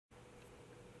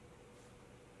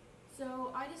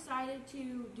So I decided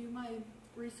to do my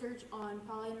research on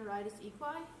Polyneuritis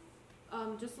Equi.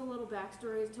 Just a little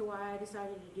backstory as to why I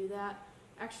decided to do that.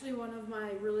 Actually, one of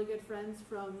my really good friends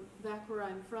from back where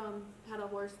I'm from had a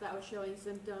horse that was showing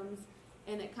symptoms,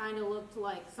 and it kind of looked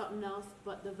like something else,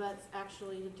 but the vets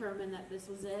actually determined that this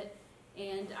was it.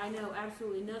 And I know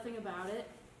absolutely nothing about it,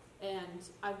 and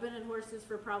I've been in horses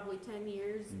for probably 10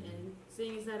 years, and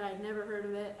seeing as that I'd never heard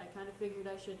of it, I kind of figured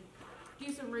I should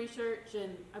do some research,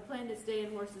 and I plan to stay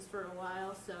in horses for a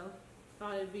while, so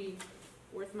thought it'd be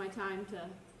worth my time to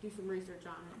do some research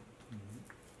on it.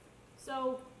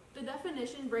 So the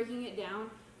definition, breaking it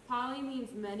down, poly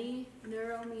means many,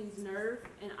 neuro means nerve,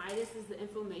 and itis is the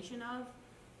inflammation of,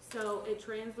 so it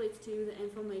translates to the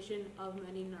inflammation of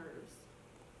many nerves.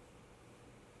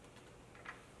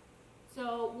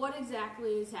 So what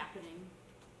exactly is happening?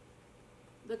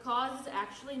 The cause is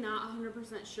actually not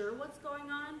 100% sure what's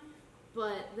going on,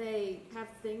 but they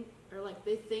think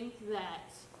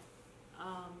that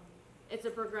it's a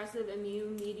progressive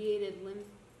immune-mediated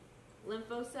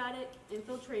lymphocytic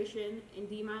infiltration and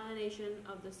demyelination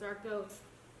of the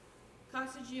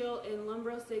sarcococcygeal and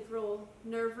lumbosacral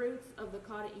nerve roots of the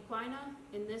cauda equina,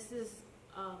 and this is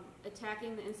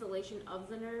attacking the insulation of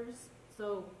the nerves.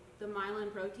 So the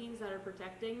myelin proteins that are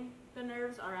protecting the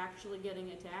nerves are actually getting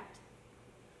attacked.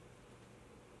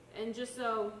 And just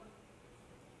so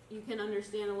you can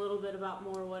understand a little bit about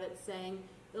more what it's saying,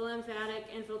 the lymphatic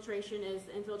infiltration is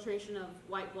the infiltration of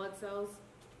white blood cells,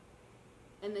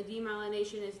 and the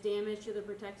demyelination is damage to the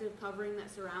protective covering that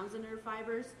surrounds the nerve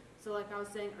fibers. So like I was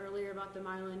saying earlier about the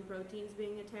myelin proteins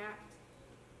being attacked.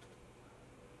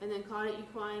 And then cauda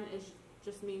equine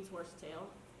just means horsetail.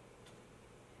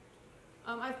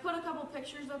 I've put a couple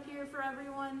pictures up here for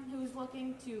everyone who's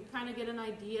looking to kind of get an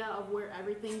idea of where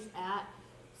everything's at.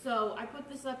 So I put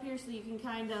this up here so you can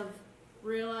kind of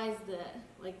realize that,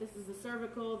 like, this is the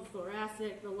cervical, the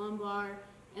thoracic, the lumbar,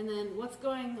 and then what's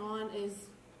going on is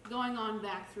going on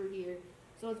back through here.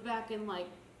 So it's back in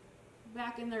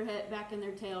their head, back in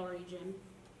their tail region.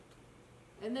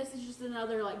 And this is just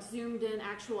another zoomed in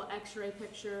actual x-ray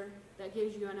picture that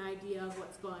gives you an idea of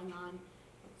what's going on.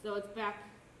 So it's back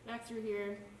through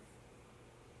here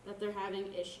that they're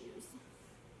having issues.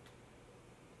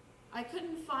 I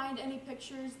couldn't find any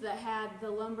pictures that had the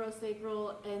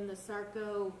lumbosacral and the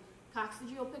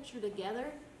sarcococcygeal picture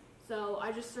together, so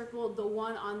I just circled the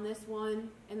one on this one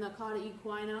and the cauda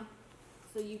equina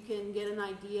so you can get an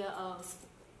idea of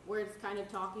where it's kind of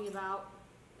talking about.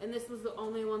 And this was the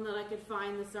only one that I could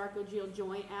find the sarcococcygeal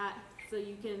joint at, so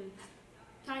you can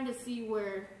kind of see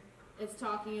where it's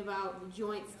talking about the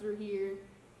joints through here.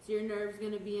 So your nerve's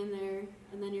going to be in there,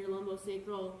 and then your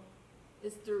lumbosacral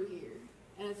is through here.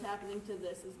 And it's happening to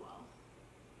this as well.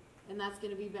 And that's going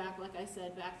to be back, like I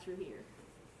said, back through here.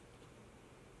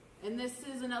 And this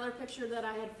is another picture that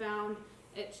I had found.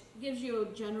 It gives you a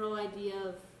general idea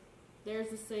of, there's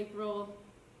the sacral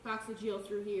coccygeal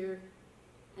through here,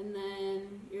 and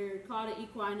then your cauda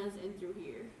equina's in through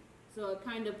here. So it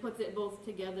kind of puts it both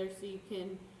together so you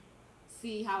can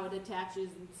see how it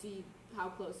attaches and see how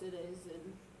close it is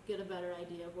and get a better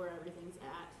idea of where everything's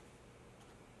at.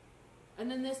 And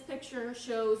then this picture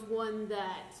shows one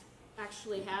that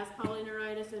actually has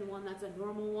polyneuritis and one that's a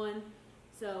normal one.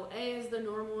 So A is the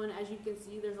normal one. As you can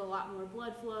see, there's a lot more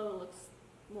blood flow. It looks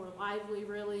more lively,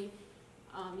 really.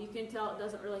 You can tell it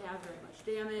doesn't really have very much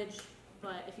damage.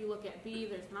 But if you look at B,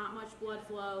 there's not much blood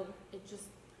flow. It just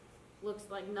looks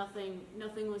like nothing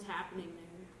was happening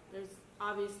there. There's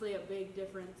obviously a big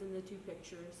difference in the two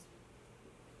pictures.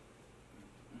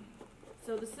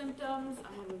 So the symptoms,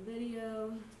 I have a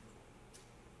video.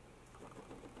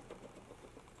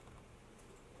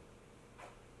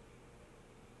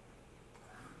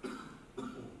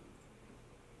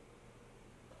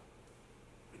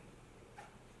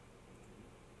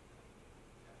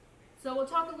 So we'll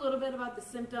talk a little bit about the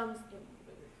symptoms.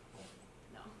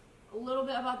 A little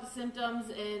bit about the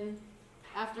symptoms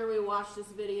after we watch this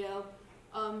video.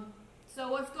 So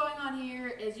what's going on here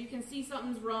is you can see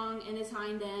something's wrong in his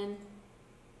hind end.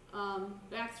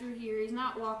 Back through here, he's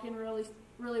not walking really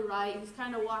right. He's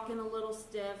kind of walking a little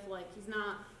stiff, like he's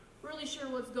not really sure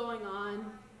what's going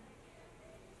on.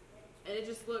 And it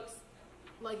just looks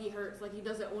like he hurts, like he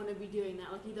doesn't want to be doing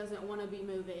that, like he doesn't want to be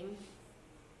moving.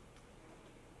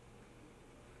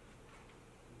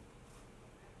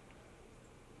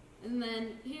 And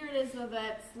then here it is, the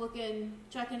vet's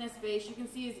checking his face. You can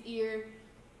see his ear.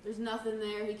 There's nothing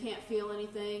there. He can't feel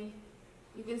anything.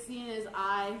 You can see in his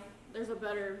eye. There's a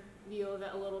better view of it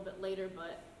a little bit later,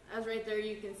 but as right there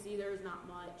you can see there's not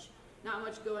much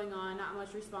going on, not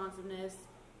much responsiveness.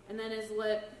 And then his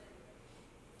lip,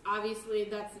 obviously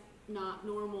that's not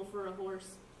normal for a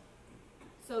horse.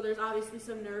 So there's obviously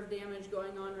some nerve damage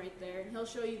going on right there. And he'll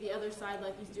show you the other side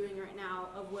like he's doing right now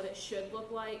of what it should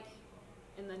look like.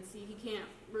 And then see, he can't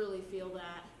really feel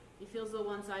that. He feels the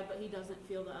one side, but he doesn't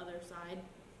feel the other side.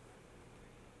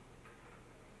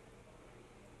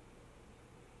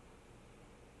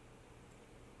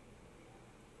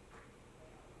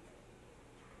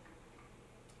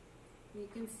 You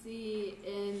can see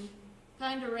in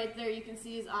kind of right there, you can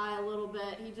see his eye a little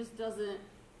bit.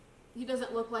 He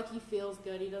doesn't look like he feels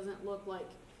good. He doesn't look like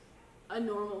a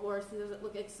normal horse. He doesn't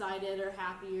look excited or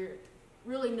happy, or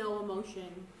really no emotion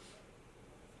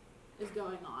is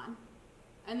going on.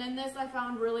 And then this I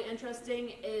found really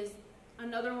interesting is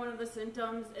another one of the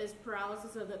symptoms is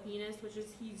paralysis of the penis, which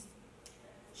is he's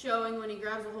showing when he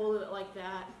grabs a hold of it like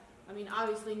that. I mean,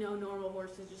 obviously no normal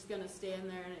horse is just going to stand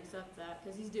there and accept that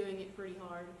because he's doing it pretty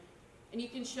hard. And you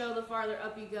can show the farther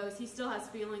up he goes, he still has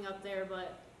feeling up there,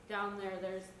 but down there,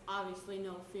 there's obviously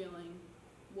no feeling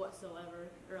whatsoever,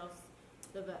 or else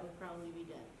the vet would probably be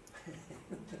dead.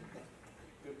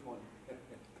 Good point.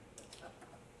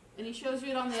 And he shows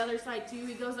you it on the other side too.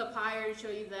 He goes up higher to show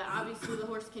you that obviously the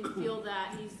horse can feel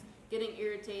that. He's getting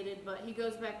irritated, but he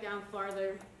goes back down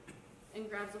farther and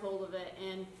grabs a hold of it,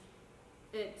 and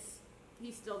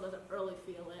he still doesn't really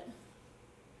feel it.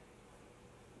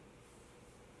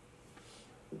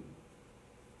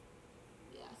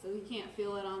 Yeah, so he can't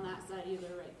feel it on that side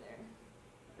either right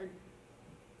there.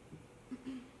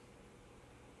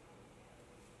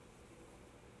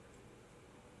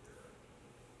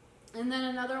 And then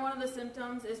another one of the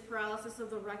symptoms is paralysis of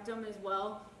the rectum as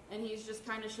well, and he's just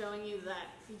kind of showing you that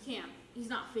he's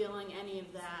not feeling any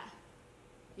of that.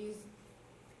 He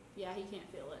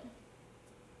can't feel it.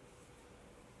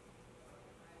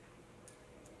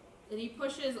 And he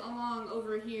pushes along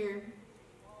over here,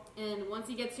 and once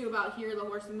he gets to about here, the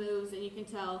horse moves, and you can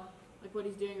tell like what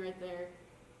he's doing right there.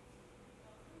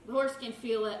 The horse can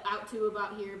feel it out to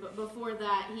about here, but before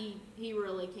that, he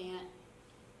really can't.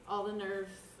 All the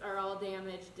nerves are all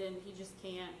damaged, and he just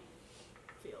can't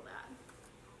feel that.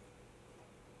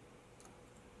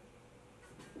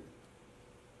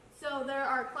 So there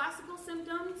are classical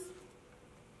symptoms,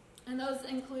 and those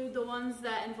include the ones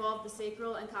that involve the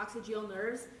sacral and coccygeal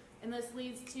nerves. And this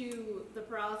leads to the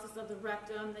paralysis of the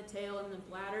rectum, the tail, and the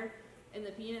bladder, and the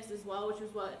penis as well, which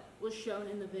is what was shown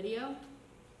in the video.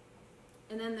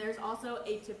 And then there's also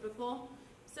atypical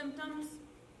symptoms.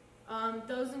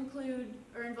 Those include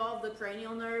or involve the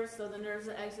cranial nerves, so the nerves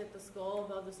that exit the skull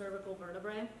above the cervical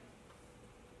vertebrae.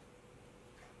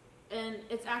 And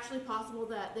it's actually possible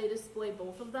that they display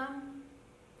both of them.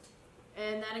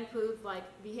 And that includes like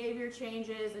behavior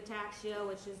changes, ataxia,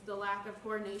 which is the lack of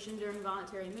coordination during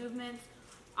voluntary movements,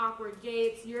 awkward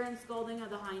gaits, urine scalding of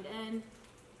the hind end,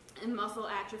 and muscle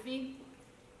atrophy.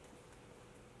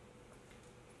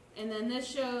 And then this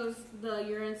shows the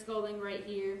urine scalding right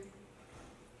here.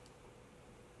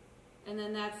 And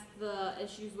then that's the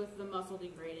issues with the muscle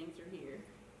degrading through here.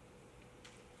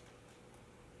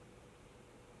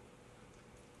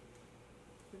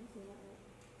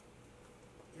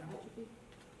 Atrophy?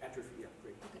 Atrophy, yeah,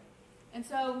 great. Okay. And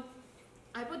so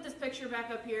I put this picture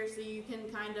back up here so you can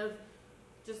kind of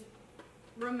just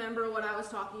remember what I was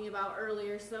talking about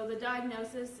earlier. So the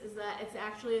diagnosis is that it's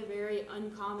actually a very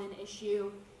uncommon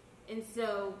issue. And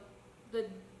so the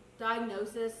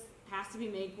diagnosis has to be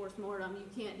made post-mortem.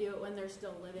 You can't do it when they're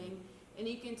still living. And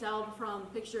you can tell from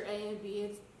picture A and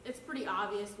B, it's pretty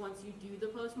obvious once you do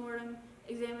the post-mortem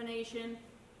examination.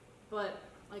 But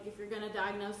like if you're going to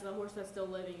diagnose the horse that's still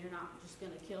living, you're not just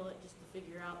going to kill it just to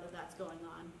figure out that that's going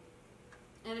on.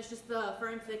 And it's just the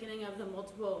firm thickening of the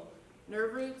multiple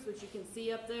nerve roots, which you can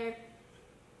see up there.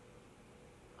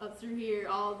 Up through here,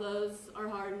 all of those are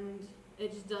hardened.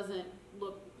 It just doesn't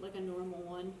look like a normal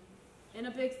one. And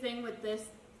a big thing with this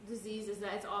disease is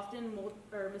that it's often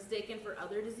mistaken for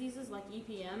other diseases like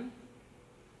EPM.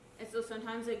 And so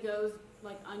sometimes it goes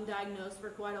like undiagnosed for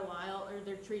quite a while, or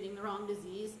they're treating the wrong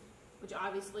disease, which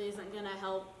obviously isn't going to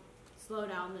help slow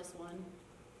down this one.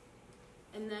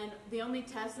 And then the only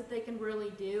test that they can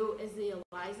really do is the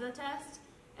ELISA test,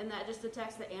 and that just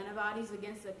detects the antibodies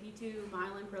against the P2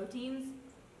 myelin proteins.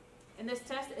 And this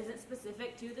test isn't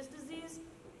specific to this disease,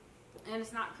 and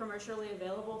it's not commercially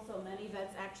available, so many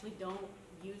vets actually don't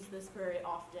use this very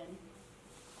often.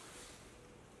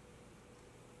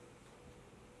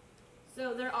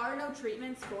 So there are no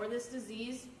treatments for this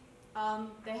disease.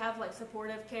 They have like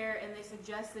supportive care, and they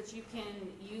suggest that you can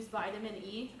use vitamin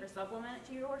E or supplement it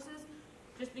to your horses,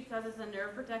 just because it's a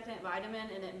nerve protectant vitamin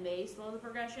and it may slow the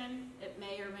progression. It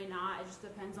may or may not, it just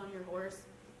depends on your horse.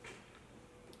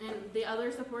 And the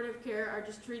other supportive care are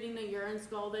just treating the urine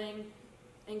scalding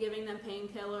and giving them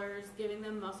painkillers, giving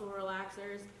them muscle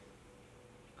relaxers.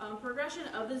 Progression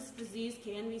of this disease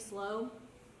can be slow.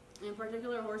 In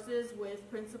particular, horses with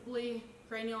principally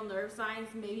cranial nerve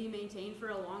signs may be maintained for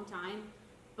a long time,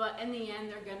 but in the end,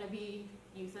 they're going to be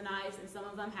euthanized, and some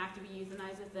of them have to be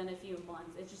euthanized within a few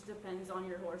months. It just depends on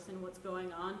your horse and what's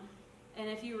going on. And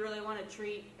if you really want to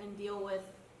treat and deal with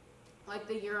like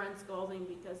the urine scalding,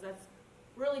 because that's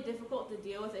really difficult to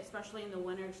deal with, especially in the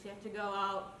winter. You have to go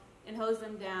out and hose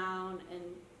them down, and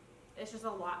it's just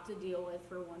a lot to deal with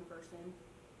for one person.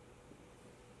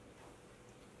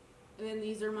 And then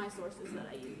these are my sources that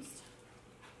I used.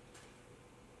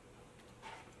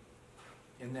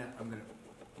 In that, I'm going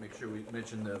to make sure we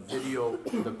mention the video,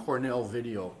 the Cornell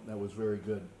video. That was very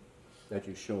good that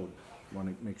you showed. Want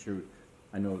to make sure,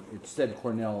 I know it said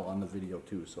Cornell on the video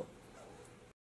too, so